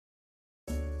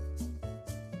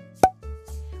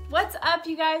What's up,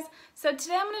 you guys? So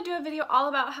today I'm going to do a video all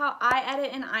about how I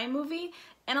edit in iMovie,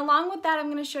 and along with that I'm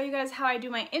going to show you guys how I do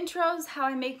my intros, how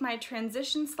I make my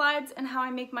transition slides, and how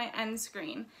I make my end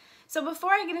screen. So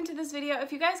before I get into this video,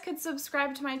 if you guys could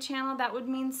subscribe to my channel, that would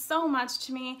mean so much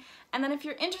to me. And then if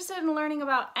you're interested in learning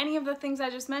about any of the things I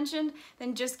just mentioned,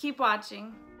 then just keep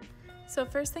watching. So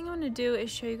first thing I'm going to do is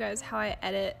show you guys how I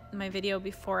edit my video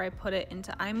before I put it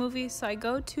into iMovie. So I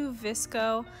go to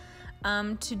Vllo.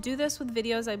 To do this with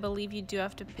videos, I believe you do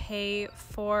have to pay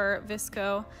for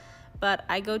Vllo, but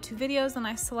I go to videos and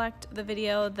I select the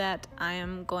video that I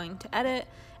am going to edit,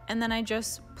 and then I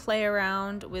just play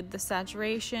around with the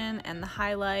saturation and the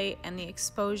highlight and the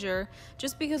exposure,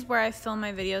 just because where I film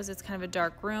my videos it's kind of a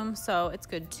dark room, so it's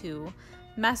good to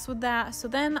mess with that. So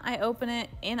then I open it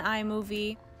in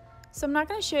iMovie. So I'm not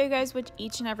going to show you guys what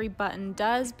each and every button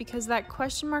does, because that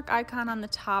question mark icon on the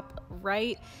top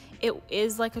right, it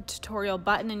is like a tutorial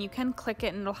button, and you can click it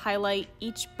and it'll highlight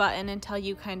each button and tell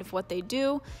you kind of what they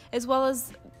do, as well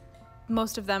as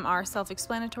most of them are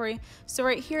self-explanatory. So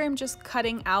right here I'm just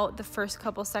cutting out the first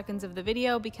couple seconds of the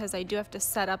video because I do have to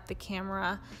set up the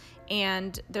camera,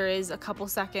 and there is a couple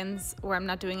seconds where I'm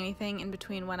not doing anything in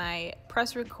between when I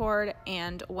press record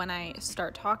and when I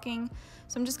start talking.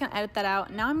 So I'm just gonna edit that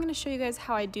out. Now I'm gonna show you guys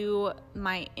how I do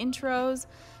my intros.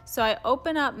 So I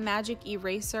open up Magic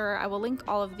Eraser. I will link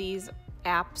all of these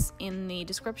apps in the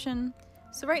description.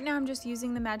 So right now I'm just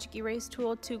using the Magic Erase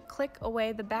tool to click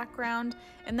away the background,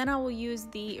 and then I will use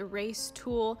the Erase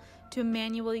tool to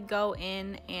manually go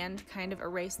in and kind of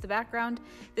erase the background.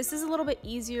 This is a little bit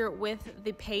easier with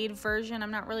the paid version.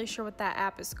 I'm not really sure what that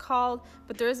app is called,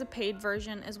 but there is a paid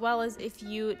version, as well as if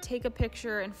you take a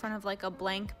picture in front of like a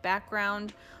blank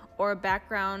background or a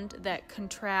background that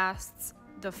contrasts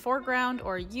the foreground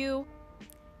or you,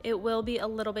 it will be a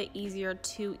little bit easier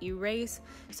to erase.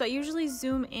 So I usually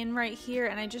zoom in right here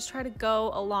and I just try to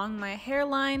go along my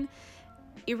hairline,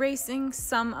 erasing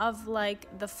some of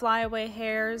like the flyaway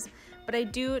hairs, but I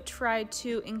do try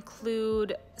to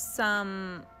include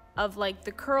some of like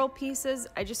the curl pieces.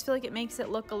 I just feel like it makes it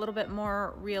look a little bit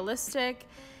more realistic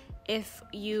if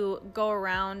you go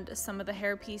around some of the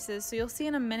hair pieces. So you'll see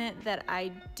in a minute that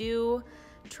I do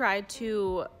try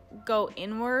to go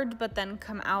inward but then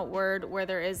come outward where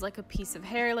there is like a piece of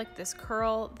hair, like this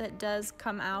curl that does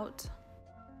come out.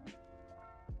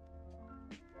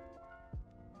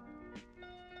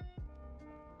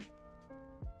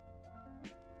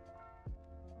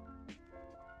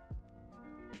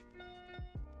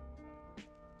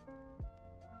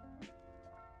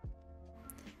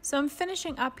 So I'm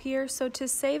finishing up here. So to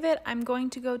save it, I'm going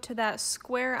to go to that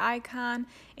square icon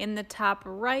in the top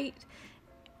right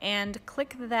and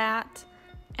click that,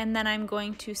 and then I'm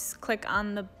going to click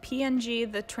on the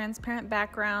PNG, the transparent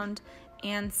background,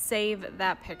 and save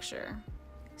that picture.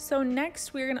 So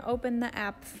next we're going to open the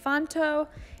app Vllo,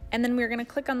 and then we're going to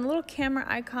click on the little camera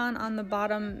icon on the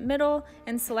bottom middle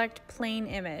and select plain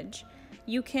image.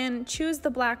 You can choose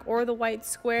the black or the white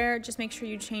square, just make sure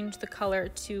you change the color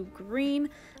to green.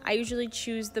 I usually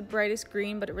choose the brightest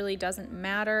green, but it really doesn't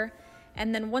matter.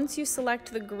 And then once you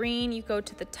select the green, you go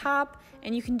to the top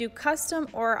and you can do custom,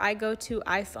 or I go to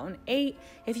iPhone 8.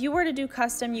 If you were to do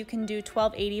custom, you can do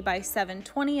 1280 by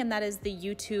 720, and that is the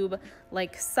YouTube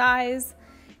like size.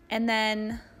 And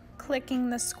then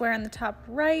clicking the square in the top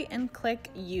right and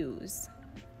click use.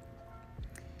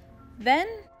 Then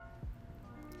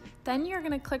you're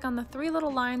going to click on the three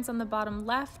little lines on the bottom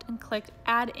left and click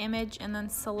add image, and then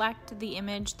select the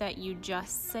image that you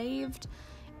just saved.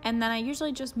 And then I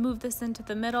usually just move this into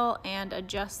the middle and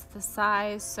adjust the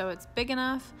size so it's big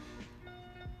enough.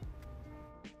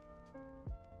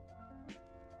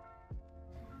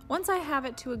 Once I have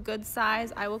it to a good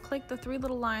size, I will click the three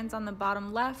little lines on the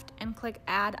bottom left and click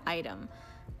add item.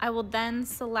 I will then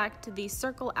select the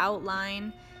circle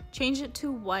outline, change it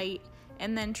to white,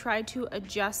 and then try to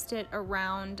adjust it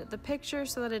around the picture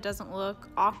so that it doesn't look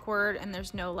awkward and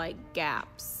there's no like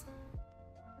gaps.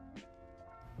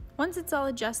 Once it's all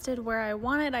adjusted where I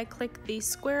want it, I click the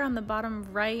square on the bottom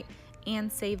right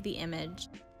and save the image.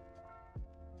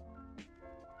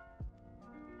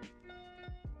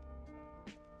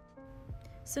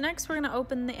 So next we're going to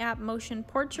open the app Motion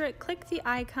Portrait, click the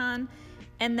icon,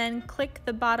 and then click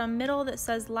the bottom middle that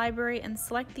says library and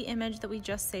select the image that we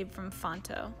just saved from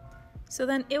Vllo. So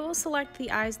then it will select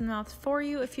the eyes and the mouth for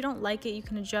you. If you don't like it, you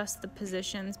can adjust the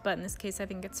positions, but in this case I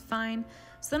think it's fine.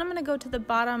 So then I'm going to go to the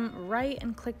bottom right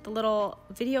and click the little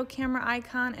video camera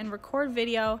icon and record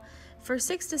video for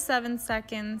 6 to 7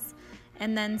 seconds.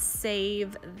 and then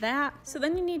save that. So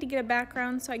then you need to get a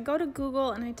background. So I go to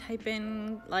Google and I type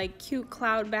in like cute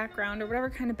cloud background or whatever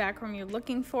kind of background you're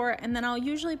looking for, and then I'll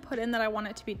usually put in that I want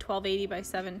it to be 1280 by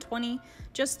 720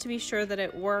 just to be sure that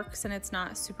it works and it's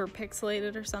not super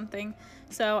pixelated or something.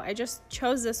 So I just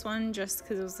chose this one just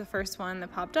because it was the first one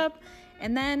that popped up.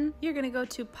 And then you're gonna go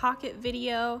to Pocket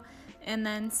Video and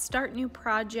then start new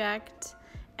project,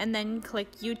 and then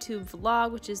click YouTube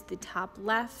Vlog, which is the top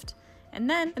left. And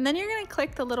then you're gonna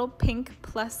click the little pink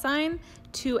plus sign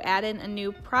to add in a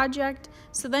new project.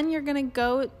 So then you're gonna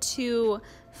go to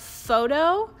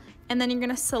Photo, and then you're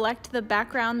gonna select the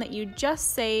background that you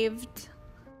just saved.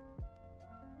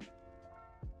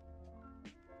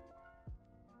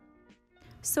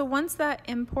 So once that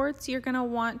imports, you're gonna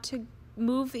want to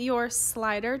move your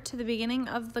slider to the beginning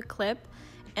of the clip,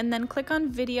 and then click on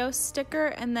Video Sticker,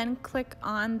 and then click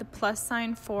on the plus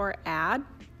sign for Add.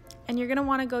 And you're gonna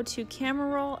wanna go to Camera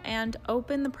Roll and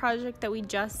open the project that we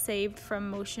just saved from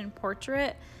Motion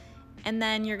Portrait. And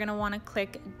then you're gonna wanna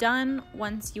click Done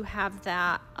once you have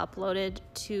that uploaded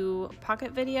to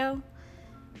Pocket Video.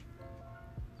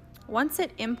 Once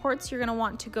it imports, you're gonna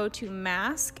want to go to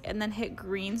Mask and then hit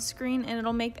Green Screen, and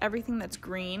it'll make everything that's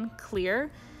green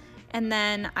clear. And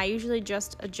then I usually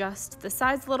just adjust the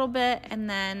size a little bit, and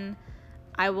then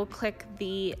I will click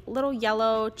the little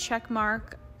yellow check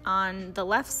mark on the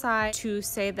left side to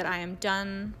say that I am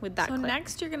done with that clip. So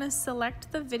next you're gonna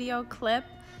select the video clip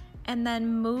and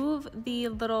then move the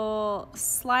little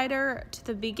slider to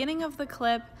the beginning of the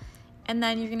clip, and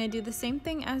then you're gonna do the same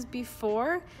thing as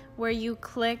before where you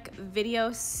click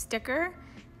Video Sticker,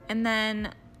 and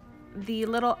then the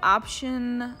little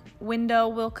option window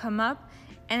will come up,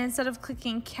 and instead of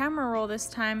clicking Camera Roll this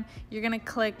time, you're gonna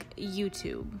click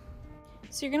YouTube.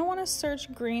 So you're gonna wanna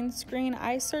search green screen.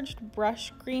 I searched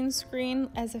brush green screen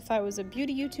as if I was a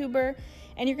beauty YouTuber,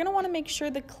 and you're gonna wanna make sure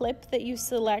the clip that you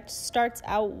select starts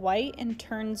out white and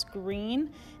turns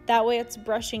green. That way it's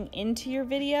brushing into your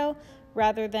video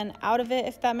rather than out of it,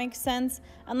 if that makes sense,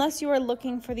 unless you are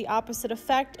looking for the opposite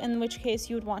effect, in which case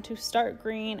you would want to start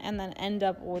green and then end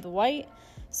up with white.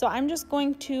 So I'm just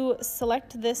going to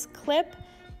select this clip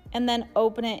and then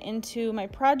open it into my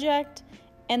project.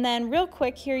 And then real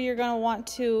quick here, you're gonna want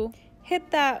to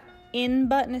hit that in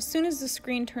button as soon as the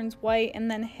screen turns white, and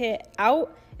then hit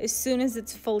out as soon as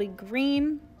it's fully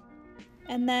green,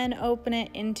 and then open it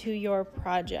into your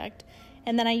project.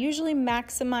 And then I usually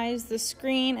maximize the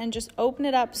screen and just open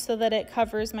it up so that it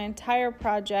covers my entire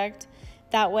project.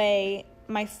 That way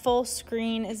my full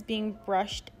screen is being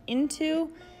brushed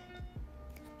into.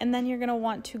 And then you're gonna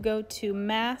want to go to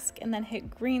Mask and then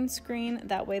hit Green Screen.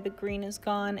 That way the green is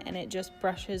gone and it just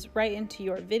brushes right into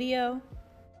your video.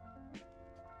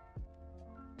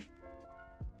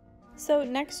 So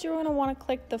next you're gonna wanna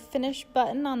click the Finish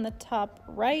button on the top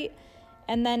right,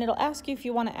 and then it'll ask you if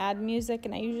you wanna add music,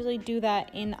 and I usually do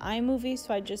that in iMovie,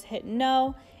 so I just hit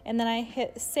no, and then I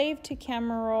hit Save to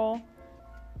Camera Roll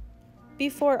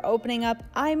before opening up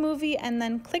iMovie, and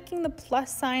then clicking the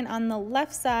plus sign on the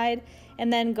left side,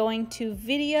 and then going to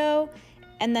Video,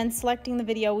 and then selecting the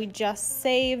video we just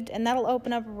saved, and that'll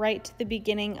open up right to the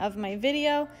beginning of my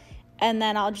video. And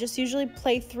then I'll just usually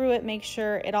play through it, make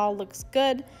sure it all looks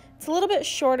good. It's a little bit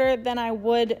shorter than I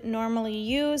would normally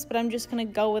use, but I'm just gonna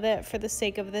go with it for the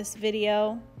sake of this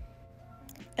video.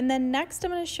 And then next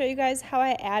I'm gonna show you guys how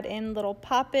I add in little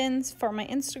pop-ins for my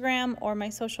Instagram or my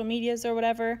social medias or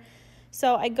whatever.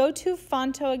 So I go to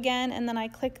Fonto again, and then I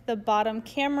click the bottom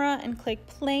camera and click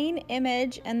plain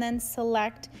image, and then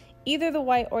select either the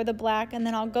white or the black, and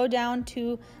then I'll go down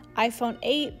to iPhone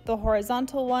 8, the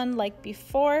horizontal one like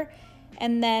before,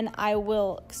 and then I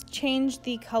will change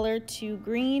the color to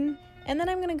green. And then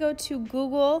I'm gonna go to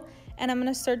Google and I'm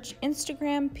gonna search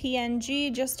Instagram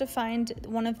PNG just to find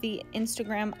one of the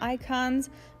Instagram icons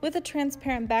with a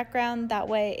transparent background. That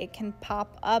way it can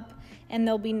pop up and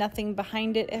there'll be nothing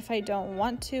behind it if I don't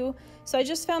want to. So I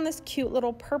just found this cute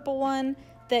little purple one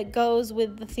that goes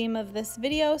with the theme of this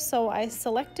video. So I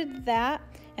selected that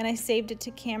and I saved it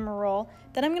to Camera Roll.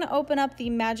 Then I'm gonna open up the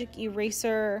Magic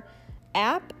Eraser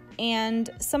app, and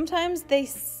sometimes they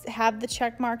have the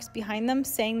check marks behind them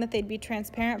saying that they'd be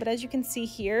transparent, but as you can see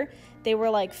here, they were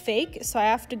like fake, so I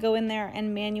have to go in there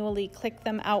and manually click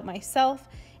them out myself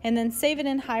and then save it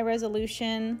in high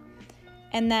resolution.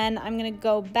 And then I'm gonna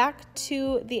go back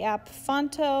to the app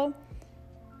Fonto,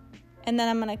 and then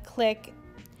I'm gonna click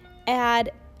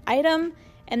Add Item,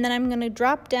 and then I'm gonna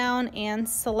drop down and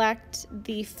select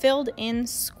the filled in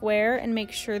square and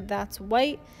make sure that's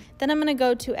white. Then I'm gonna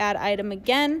go to Add Item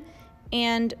again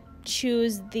and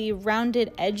choose the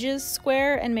rounded edges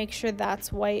square and make sure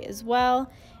that's white as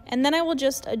well. and then I will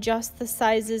just adjust the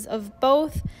sizes of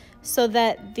both so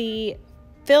that the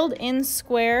filled in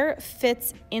square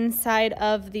fits inside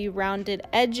of the rounded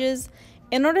edges.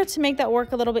 In order to make that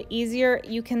work a little bit easier,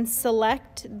 you can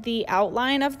select the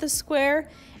outline of the square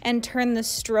and turn the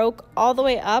stroke all the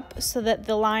way up so that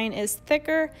the line is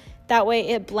thicker. That way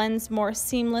it blends more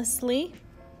seamlessly.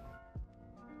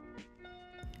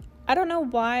 I don't know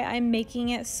why I'm making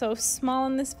it so small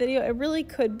in this video. It really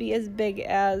could be as big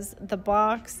as the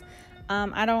box.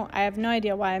 I have no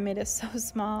idea why I made it so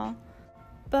small.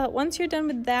 But once you're done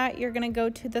with that, you're gonna go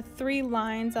to the 3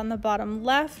 lines on the bottom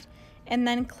left and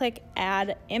then click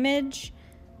Add Image.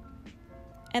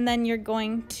 And then you're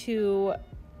going to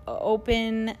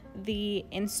open the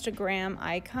Instagram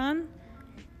icon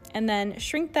and then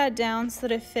shrink that down so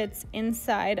that it fits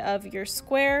inside of your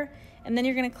square. And then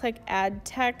you're gonna click Add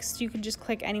Text. You can just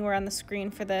click anywhere on the screen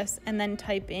for this and then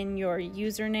type in your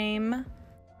username.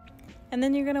 And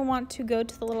then you're gonna want to go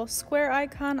to the little square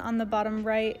icon on the bottom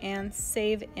right and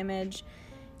save image.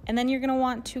 And then you're gonna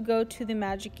want to go to the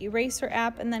Magic Eraser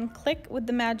app and then click with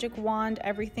the magic wand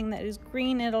everything that is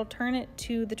green. It'll turn it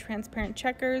to the transparent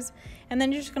checkers. And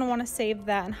then you're just gonna wanna save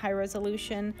that in high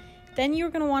resolution. Then you're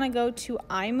gonna wanna go to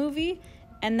iMovie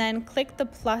and then click the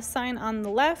plus sign on the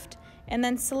left and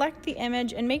then select the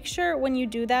image, and make sure when you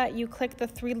do that, you click the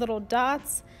 3 little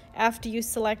dots after you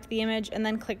select the image and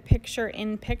then click Picture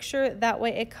in Picture. That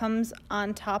way it comes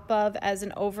on top of as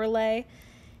an overlay.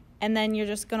 And then you're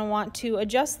just gonna want to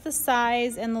adjust the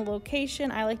size and the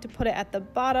location. I like to put it at the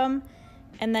bottom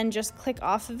and then just click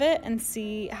off of it and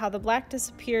see how the black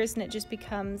disappears and it just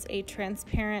becomes a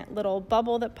transparent little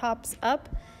bubble that pops up.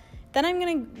 Then I'm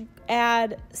gonna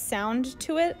add sound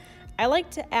to it. I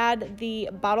like to add the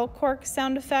bottle cork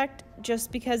sound effect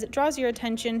just because it draws your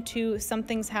attention to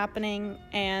something's happening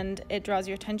and it draws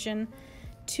your attention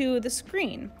to the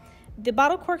screen. The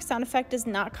bottle cork sound effect does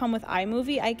not come with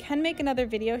iMovie. I can make another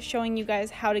video showing you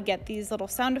guys how to get these little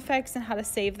sound effects and how to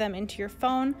save them into your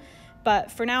phone,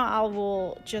 but for now I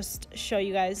will just show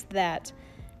you guys that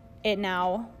it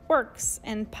now works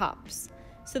and pops.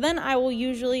 So then I will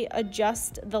usually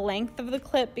adjust the length of the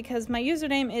clip because my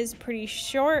username is pretty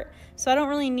short, so I don't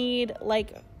really need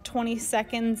like 20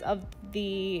 seconds of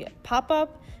the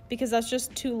pop-up because that's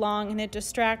just too long and it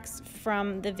distracts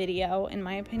from the video in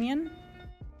my opinion.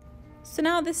 So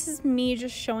now this is me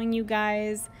just showing you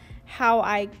guys how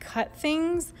I cut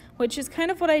things, which is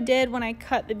kind of what I did when I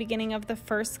cut the beginning of the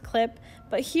first clip.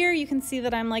 But here you can see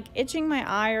that I'm like itching my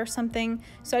eye or something,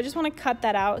 so I just want to cut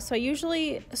that out. So I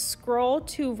usually scroll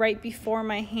to right before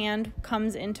my hand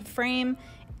comes into frame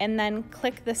and then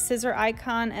click the scissor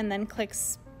icon and then click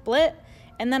split.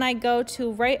 And then I go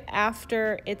to right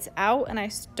after it's out and I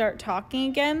start talking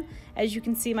again. As you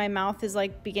can see, my mouth is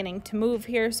like beginning to move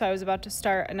here, so I was about to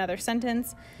start another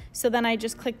sentence. So then I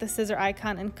just click the scissor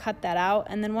icon and cut that out.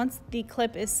 And then once the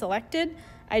clip is selected,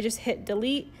 I just hit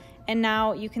delete. And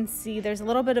now you can see there's a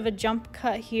little bit of a jump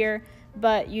cut here,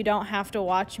 but you don't have to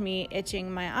watch me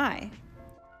itching my eye.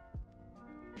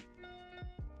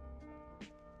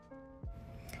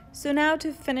 So now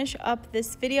to finish up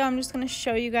this video, I'm just going to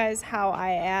show you guys how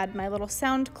I add my little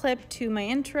sound clip to my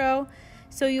intro.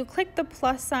 So you'll click the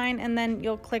plus sign and then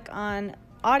you'll click on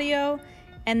audio,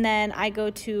 and then I go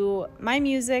to my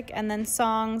music and then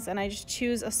songs, and I just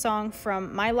choose a song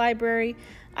from my library.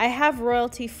 I have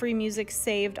royalty-free music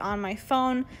saved on my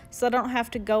phone, so I don't have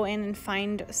to go in and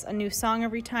find a new song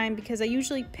every time because I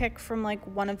usually pick from like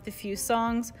one of the few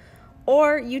songs.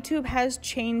 Or YouTube has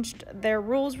changed their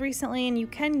rules recently and you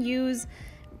can use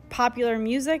popular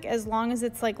music as long as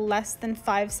it's like less than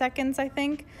 5 seconds, I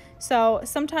think. So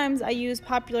sometimes I use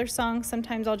popular songs,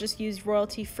 sometimes I'll just use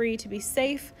royalty-free to be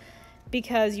safe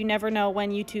because you never know when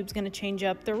YouTube's gonna change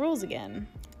up the rules again.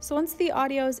 So once the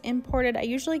audio is imported, I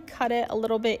usually cut it a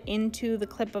little bit into the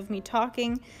clip of me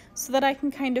talking so that I can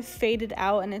kind of fade it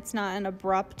out and it's not an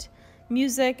abrupt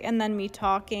music and then me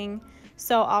talking.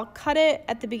 So I'll cut it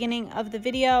at the beginning of the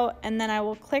video and then I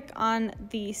will click on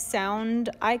the sound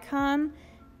icon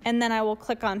and then I will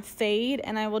click on fade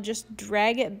and I will just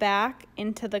drag it back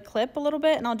into the clip a little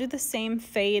bit, and I'll do the same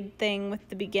fade thing with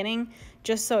the beginning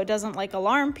just so it doesn't like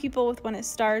alarm people with when it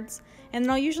starts. And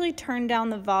then I'll usually turn down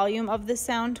the volume of the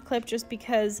sound clip just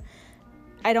because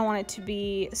I don't want it to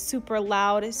be super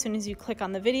loud as soon as you click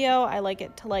on the video. I like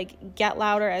it to like get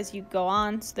louder as you go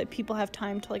on so that people have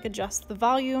time to like adjust the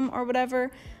volume or whatever.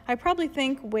 I probably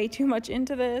think way too much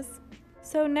into this.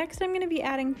 So next I'm going to be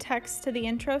adding text to the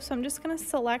intro, so I'm just going to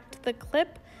select the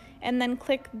clip and then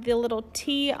click the little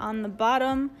T on the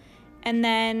bottom and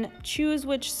then choose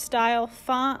which style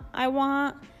font I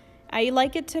want. I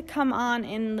like it to come on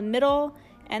in the middle,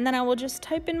 and then I will just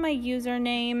type in my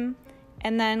username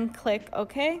and then click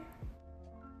OK.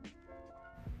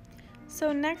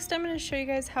 So next I'm going to show you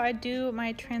guys how I do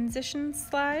my transition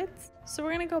slides. So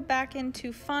we're going to go back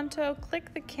into Vllo,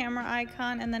 click the camera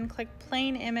icon, and then click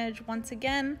plain image once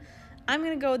again. I'm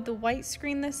going to go with the white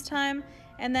screen this time,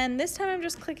 and then this time I'm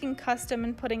just clicking custom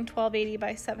and putting 1280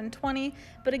 by 720.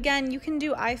 But again, you can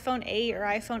do iPhone 8 or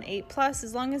iPhone 8 Plus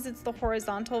as long as it's the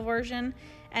horizontal version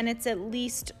and it's at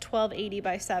least 1280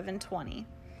 by 720.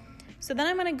 So then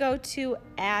I'm going to go to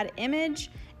add image,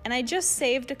 and I just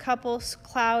saved a couple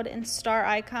cloud and star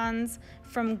icons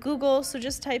from Google, so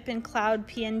just type in cloud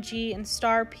PNG and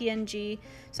star PNG.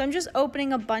 So I'm just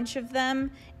opening a bunch of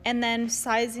them and then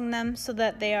sizing them so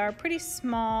that they are pretty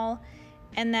small,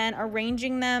 and then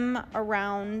arranging them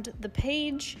around the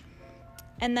page.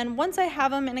 And then once I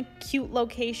have them in a cute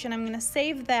location, I'm going to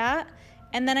save that,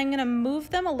 and then I'm going to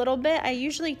move them a little bit. I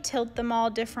usually tilt them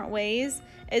all different ways,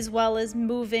 as well as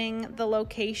moving the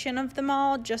location of them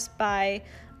all just by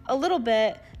a little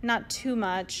bit, not too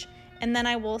much, and then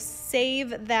I will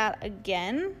save that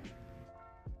again.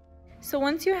 So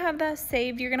once you have that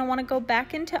saved, you're going to want to go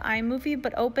back into iMovie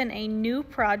but open a new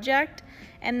project,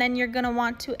 and then you're going to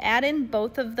want to add in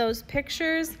both of those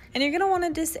pictures, and you're going to want to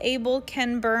disable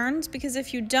Ken Burns, because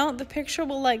if you don't, the picture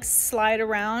will like slide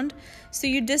around. So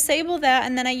you disable that,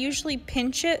 and then I usually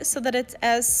pinch it so that it's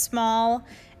as small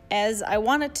as I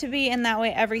want it to be, and that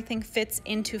way everything fits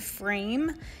into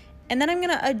frame. And then I'm going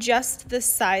to adjust the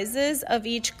sizes of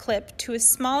each clip to as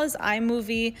small as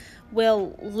iMovie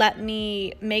will let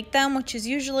me make them, which is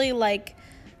usually like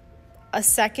a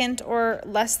second or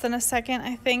less than a second,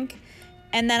 I think.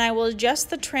 And then I will adjust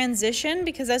the transition,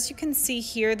 because as you can see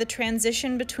here, the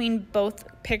transition between both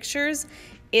pictures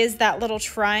is that little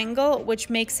triangle, which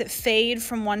makes it fade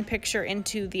from one picture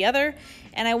into the other.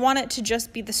 And I want it to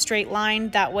just be the straight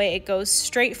line. That way it goes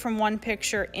straight from one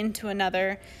picture into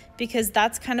another, because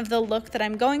that's kind of the look that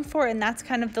I'm going for, and that's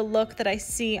kind of the look that I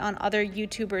see on other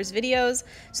YouTubers' videos.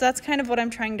 So that's kind of what I'm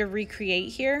trying to recreate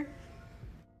here.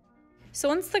 So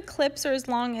once the clips are as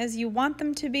long as you want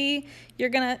them to be, you're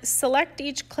going to select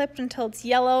each clip until it's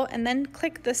yellow, and then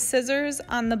click the scissors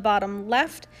on the bottom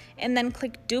left, and then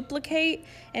click duplicate,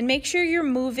 and make sure you're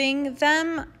moving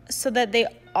them so that they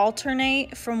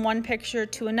alternate from one picture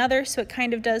to another, so it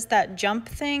kind of does that jump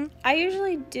thing. I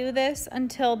usually do this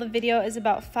until the video is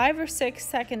about 5 or 6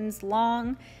 seconds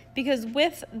long, because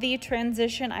with the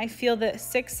transition I feel that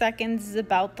 6 seconds is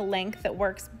about the length that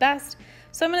works best.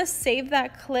 So I'm going to save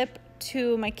that clip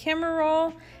to my camera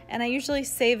roll, and I usually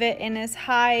save it in as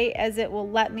high as it will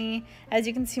let me. As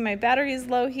you can see, my battery is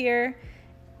low here.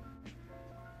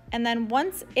 And then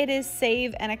once it is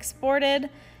saved and exported,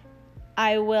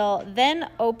 I will then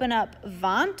open up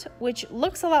Vllo, which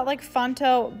looks a lot like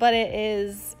Vllo, but it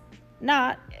is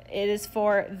not. It is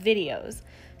for videos.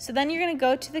 So then you're going to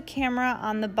go to the camera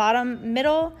on the bottom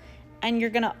middle, and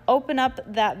you're going to open up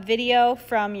that video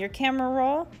from your camera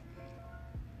roll.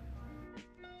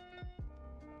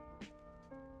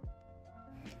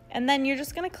 And then you're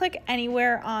just going to click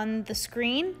anywhere on the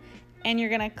screen, and you're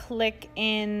going to click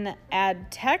in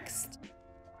add text.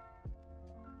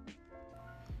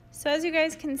 So as you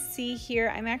guys can see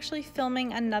here, I'm actually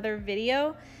filming another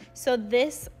video. So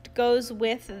this goes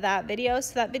with that video.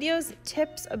 So that video is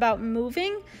tips about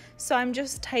moving. So I'm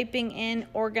just typing in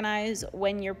organize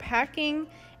when you're packing,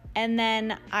 and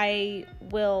then I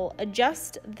will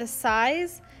adjust the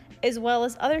size as well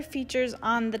as other features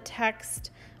on the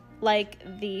text,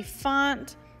 like the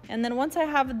font. And then once I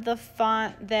have the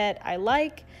font that I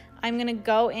like, I'm gonna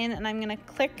go in and I'm gonna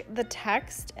click the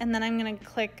text, and then I'm gonna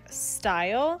click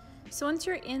style. So once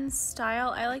you're in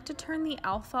style, I like to turn the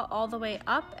alpha all the way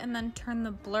up and then turn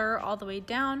the blur all the way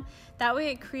down. That way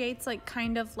it creates like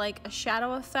kind of like a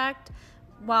shadow effect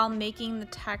while making the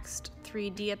text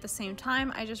 3D at the same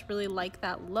time. I just really like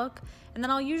that look. And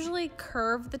then I'll usually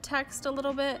curve the text a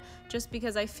little bit just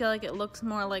because I feel like it looks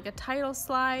more like a title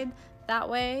slide that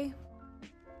way.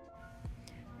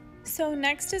 So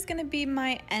next is gonna be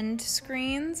my end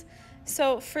screens.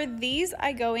 So for these,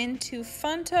 I go into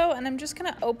Vllo, and I'm just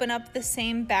gonna open up the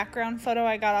same background photo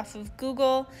I got off of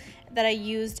Google that I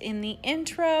used in the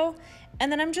intro.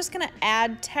 And then I'm just gonna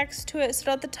add text to it.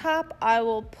 So at the top, I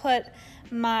will put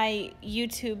my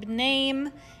YouTube name,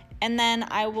 and then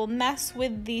I will mess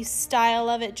with the style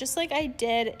of it just like I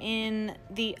did in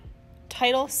the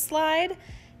title slide,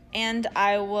 and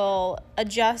I will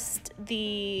adjust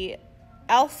the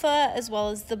alpha as well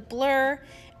as the blur,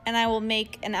 and I will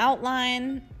make an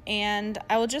outline, and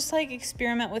I will just like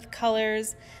experiment with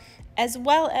colors. As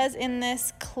well as in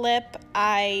this clip,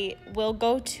 I will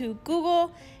go to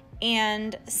Google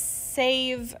and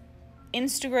save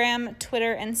Instagram,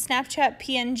 Twitter, and Snapchat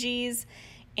PNGs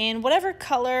in whatever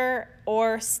color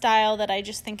or style that I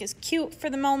just think is cute for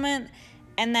the moment.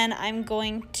 And then I'm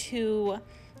going to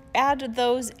add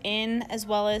those in as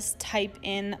well as type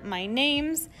in my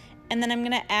names. And then I'm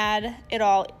going to add it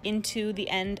all into the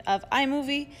end of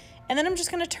iMovie. And then I'm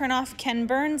just going to turn off Ken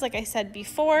Burns, like I said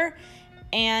before,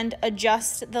 and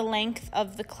adjust the length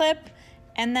of the clip.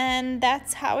 And then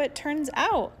that's how it turns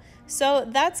out. So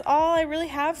that's all I really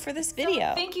have for this video.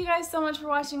 So thank you guys so much for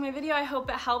watching my video. I hope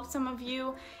it helped some of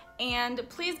you. And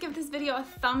please give this video a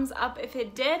thumbs up if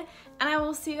it did. And I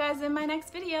will see you guys in my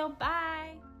next video.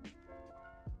 Bye!